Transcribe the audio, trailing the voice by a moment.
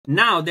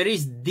Now there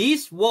is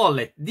this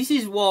wallet. This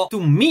is what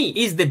to me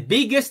is the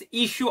biggest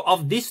issue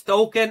of this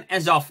token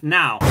as of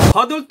now.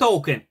 Hodl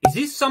token, is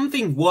this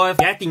something worth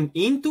getting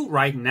into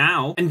right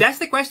now? And that's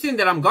the question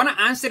that I'm gonna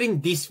answer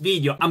in this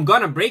video. I'm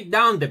gonna break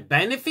down the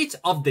benefits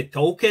of the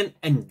token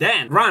and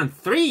then run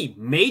 3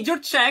 major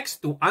checks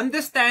to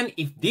understand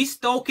if this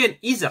token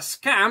is a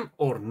scam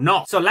or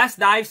not. So let's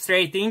dive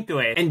straight into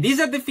it. And these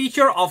are the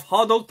features of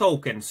Hodl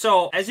token.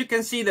 So as you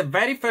can see, the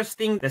very first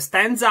thing that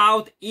stands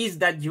out is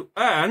that you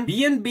earn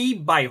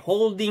BNB by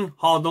holding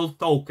Hodl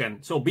token.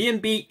 So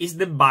BNB is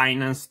the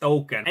Binance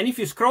token. And if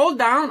you scroll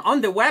down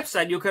on the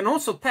website, you can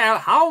also tell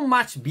how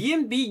much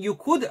BNB you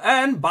could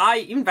earn by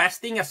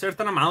investing a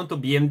certain amount of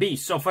BNB.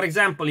 So for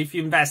example, if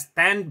you invest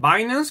 10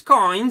 Binance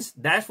coins,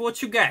 that's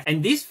what you get.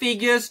 And these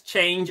figures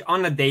change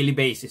on a daily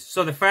basis.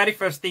 So the very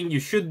first thing you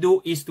should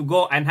do is to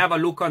go and have a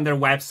look on their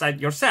website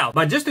yourself.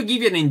 But just to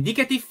give you an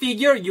indicative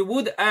figure, you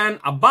would earn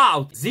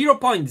about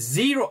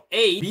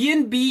 0.08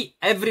 BNB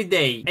every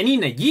day. And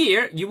in a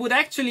year, you would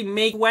actually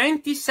make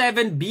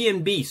 27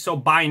 BNB, so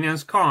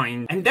Binance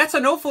coin. And that's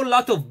an awful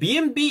lot of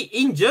BNB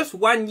in just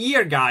 1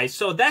 year, guys.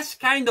 So that's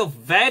kind of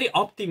very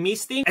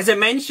optimistic. As I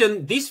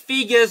mentioned, these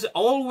figures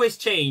always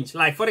change.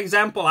 Like, for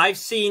example, I've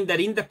seen that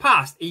in the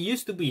past, it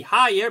used to be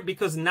higher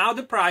because now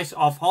the price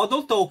of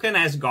Hodl token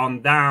has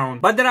gone down.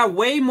 But there are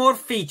way more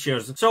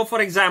features. So,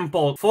 for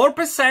example,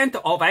 4%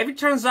 of every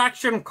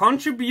transaction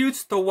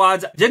contributes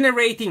towards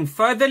generating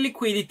further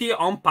liquidity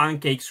on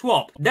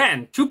PancakeSwap.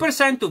 Then,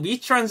 2% of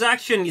each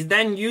transaction is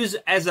then used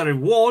as a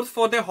reward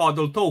for the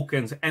Hodl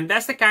tokens, and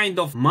that's the kind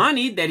of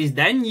money that is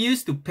then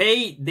used to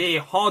pay the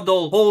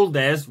Hodl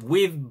holders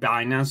with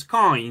Binance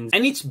coins.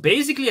 And it's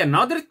basically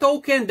another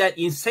token that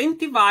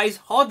incentivizes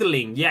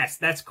hodling. Yes,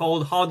 that's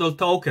called Hodl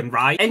token,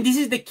 right? And this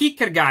is the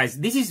kicker, guys.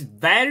 This is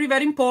very,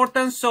 very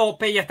important, so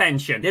pay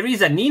attention. There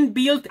is an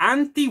inbuilt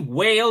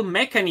anti-whale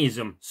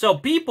mechanism, so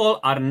people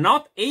are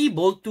not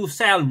able to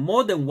sell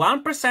more than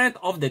 1%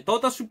 of the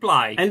total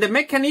supply. And the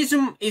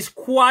mechanism is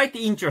quite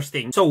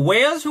interesting. So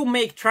whales who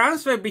make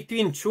transfer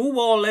between 2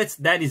 wallets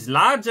that is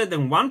larger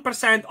than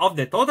 1% of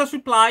the total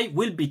supply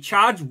will be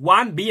charged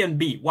 1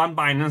 BNB, 1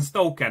 Binance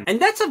token. And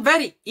that's a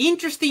very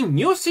interesting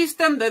new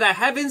system that I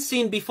haven't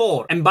seen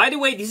before. And by the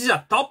way, this is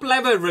a top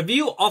level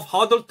review of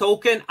Hodl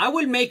token. I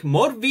will make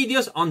more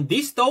videos on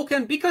this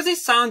token because it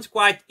sounds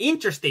quite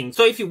interesting.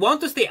 So if you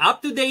want to stay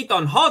up to date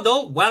on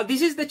Hodl, well,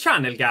 this is the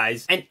channel,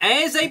 guys. And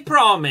as I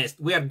promised,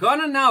 we are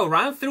gonna now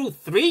run through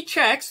 3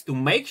 checks to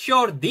make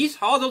sure this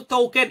Hodl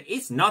token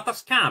is not a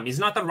scam, it's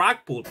not a rug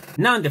pull.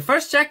 Now, in the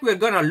first check, we're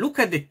gonna look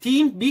at the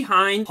team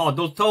behind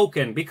Hodl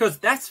token because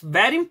that's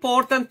very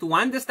important to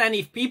understand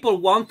if people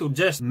want to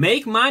just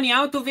make money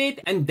out of it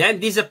and then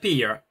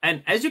disappear.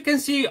 And as you can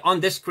see on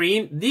the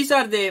screen, these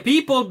are the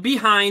people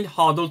behind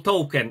Hodl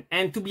token.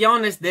 And to be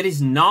honest, there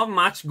is not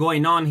much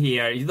going on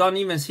here. You don't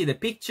even see the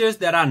pictures.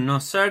 There are no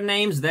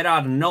surnames. There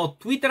are no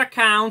Twitter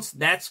accounts.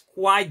 That's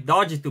quite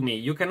dodgy to me.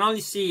 You can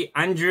only see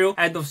Andrew,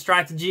 head of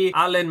strategy,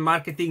 Alan,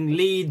 marketing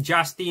lead,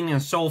 Justin,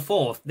 and so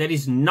forth. There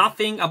is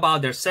nothing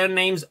about their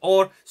surnames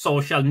or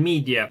social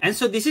media. And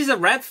so this is a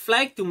red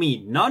flag to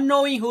me. Not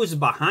knowing who's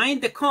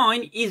behind the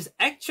coin is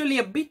actually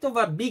a bit of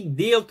a big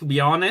deal, to be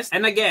honest.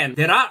 And again,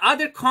 there are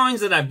other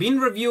coins that I've been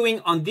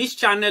reviewing on this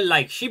channel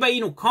like Shiba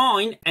Inu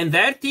coin, and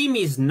their team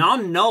is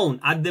not known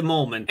at the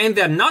moment. And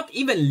they're not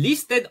even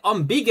listed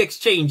on big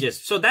exchanges.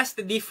 So that's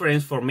the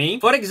difference for me.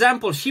 For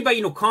example, Shiba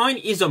Inu coin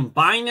is on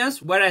Binance,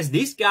 whereas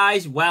these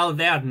guys, well,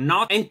 they are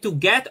not. And to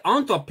get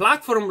onto a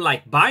platform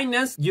like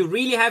Binance, you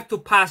really have to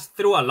pass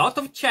through a lot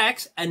of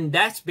checks, and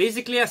that's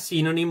basically a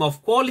synonym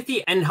of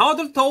quality. And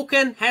Hodl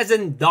token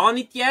hasn't done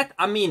it yet.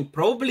 I mean,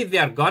 probably they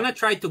are gonna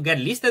try to get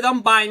listed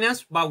on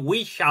Binance, but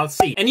we shall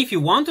see. And if you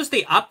want to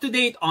stay up to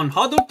date on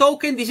Hodl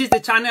token, this is the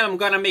channel. I'm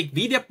gonna make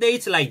video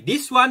updates like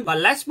this one. But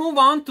let's move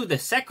on to the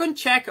second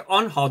check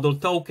on Hodl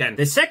token.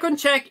 The second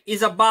check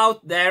is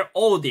about their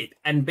audit,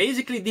 and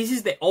basically this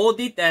is the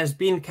audit that has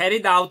been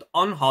carried out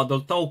on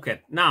Hodl token.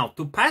 Now,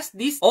 to pass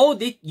this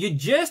audit, you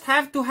just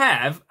have to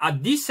have a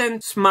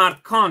decent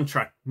smart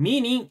contract,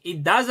 meaning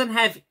it doesn't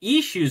have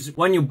issues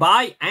when you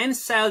buy and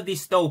sell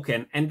this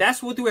token. And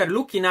that's what we are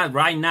looking at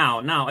right now.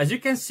 Now, as you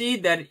can see,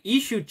 their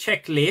issue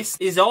checklist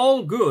is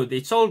all good.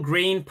 It's all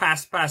green,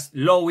 pass,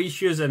 low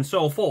issues, and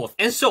so forth.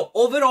 And so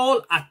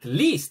overall, at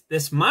least the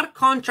smart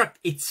contract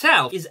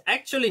itself is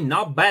actually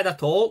not bad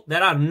at all.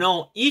 There are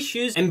no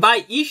issues. And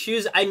by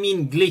issues, I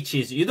mean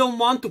glitches. You don't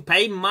want to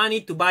pay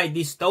money to buy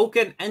this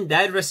token and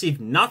then receive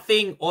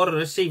nothing or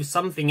receive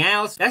something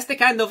else. That's the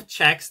kind of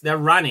checks they're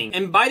running.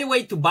 And by the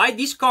way, to buy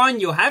this coin,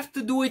 you have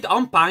to do it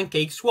on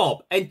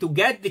PancakeSwap. And to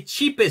get the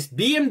cheapest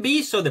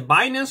BNB, so the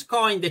Binance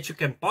coin that you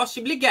can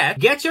possibly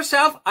get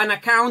yourself an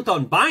account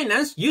on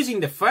Binance using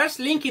the first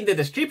link in the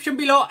description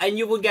below, and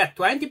you will get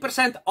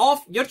 20%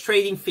 off your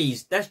trading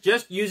fees. That's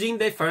just using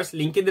the first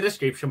link in the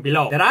description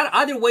below. There are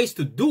other ways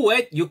to do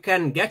it. You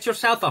can get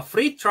yourself a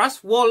free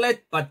trust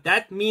wallet, but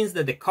that means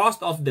that the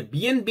cost of the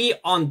BNB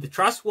on the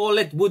trust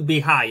wallet would be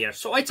higher.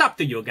 So it's up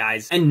to you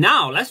guys. And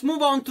now let's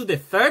move on to the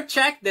third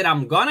check that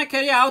I'm gonna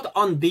carry out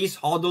on this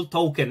Hodl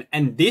token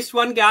and this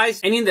one,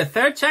 guys. And in the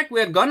third check,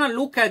 we're gonna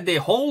look at the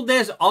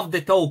holders of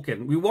the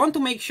token. We want to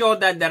make sure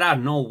that there are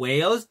no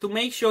whales, to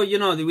make sure, you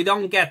know, that we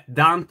don't get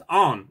dumped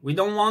on. We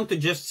don't want to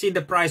just see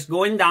the price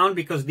going down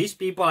because these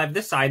people have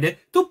decided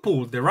to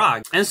pull the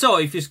rug. And so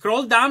if you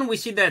scroll down, we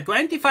see that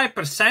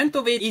 25%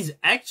 of it is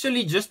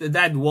actually just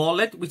that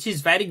wallet, which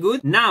is very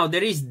good. Now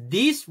there is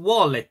this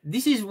wallet.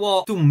 This is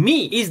what to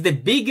me is the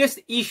biggest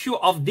issue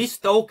of this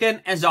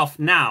token as of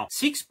now.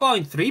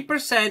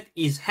 6.3%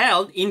 is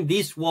held in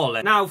this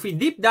wallet. Now if we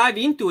deep dive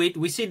into it,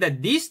 we see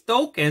that these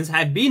tokens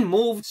have been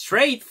moved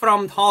straight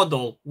from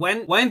Hodl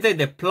when they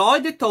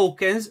deployed the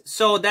tokens.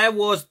 So that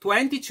was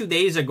 22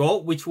 days ago,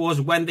 which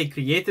was when they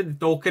created the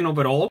token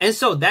overall. And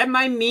so that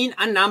might mean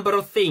a number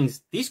of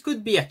things. This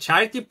could be a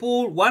charity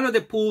pool, one of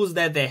the pools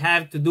that they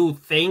have to do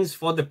things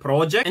for the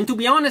project. And to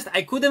be honest,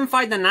 I couldn't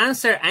find an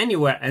answer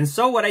anywhere. And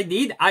so what I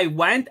did, I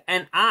went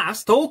and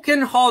asked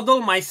Token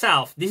Hodl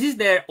myself. This is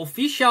their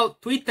official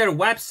Twitter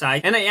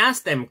website. And I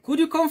asked them, could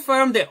you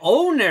confirm the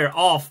owner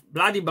of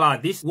blah blah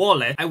this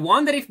wallet? I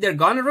wonder if they're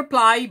gonna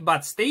reply,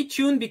 but stay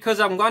tuned because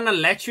I'm gonna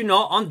let you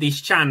know on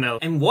this channel.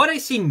 And what I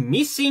see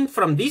missing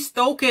from this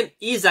token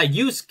is a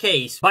use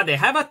case, but they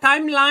have a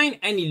timeline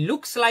and it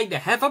looks like they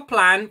have a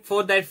plan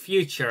for their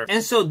future.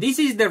 And so this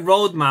is the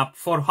roadmap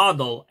for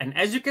Hodl. And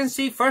as you can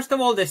see, first of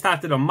all, they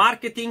started on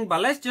marketing,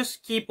 but let's just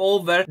skip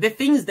over the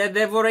things that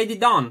they've already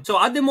done.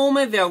 So at the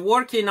moment, they are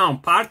working on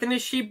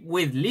partnership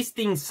with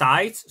listing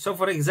sites. So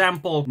for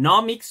example,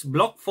 Nomics,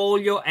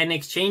 Blockfolio, and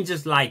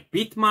exchanges like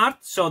Bitmart.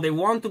 So they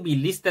want to be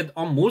listed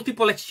on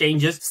multiple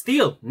exchanges.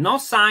 Still, no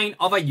sign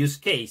of a use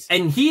case.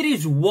 And here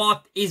is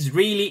what is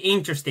really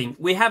interesting.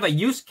 We have a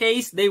use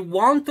case. They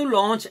want to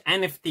launch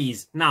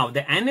NFTs. Now,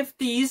 the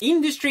NFTs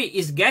industry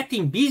is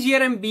getting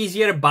busier and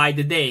busier by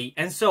the day.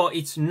 And so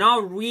it's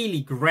not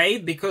really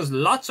great because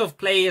lots of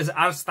players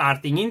are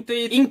starting into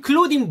it,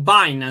 including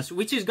Binance,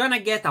 which is gonna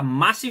get a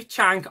massive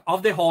chunk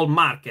of the whole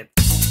market.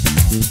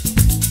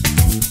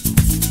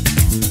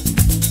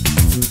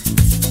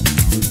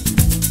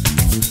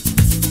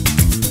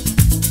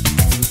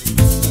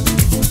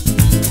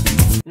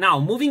 Now,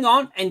 moving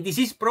on, and this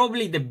is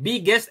probably the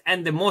biggest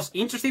and the most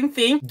interesting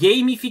thing,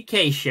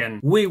 gamification.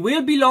 We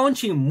will be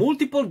launching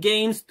multiple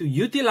games to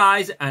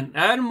utilize and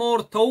earn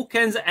more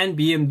tokens and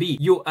BNB.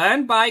 You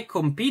earn by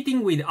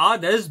competing with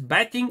others,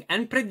 betting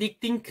and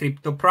predicting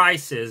crypto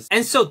prices.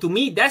 And so to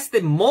me, that's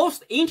the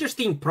most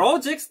interesting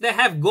projects they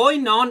have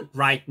going on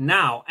right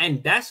now.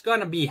 And that's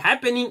gonna be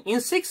happening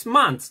in 6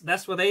 months.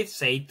 That's what they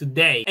say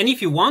today. And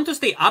if you want to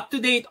stay up to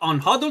date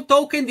on Hodl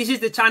token, this is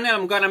the channel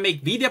I'm gonna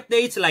make video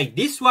updates like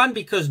this one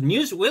because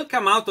news will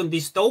come out on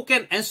this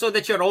token and so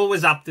that you're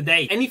always up to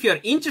date. And if you're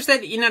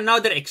interested in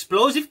another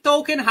explosive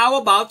token, how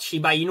about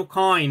Shiba Inu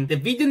coin? The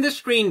video on the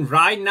screen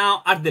right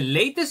now are the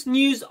latest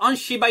news on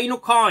Shiba Inu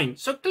coin.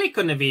 So click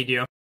on the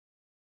video.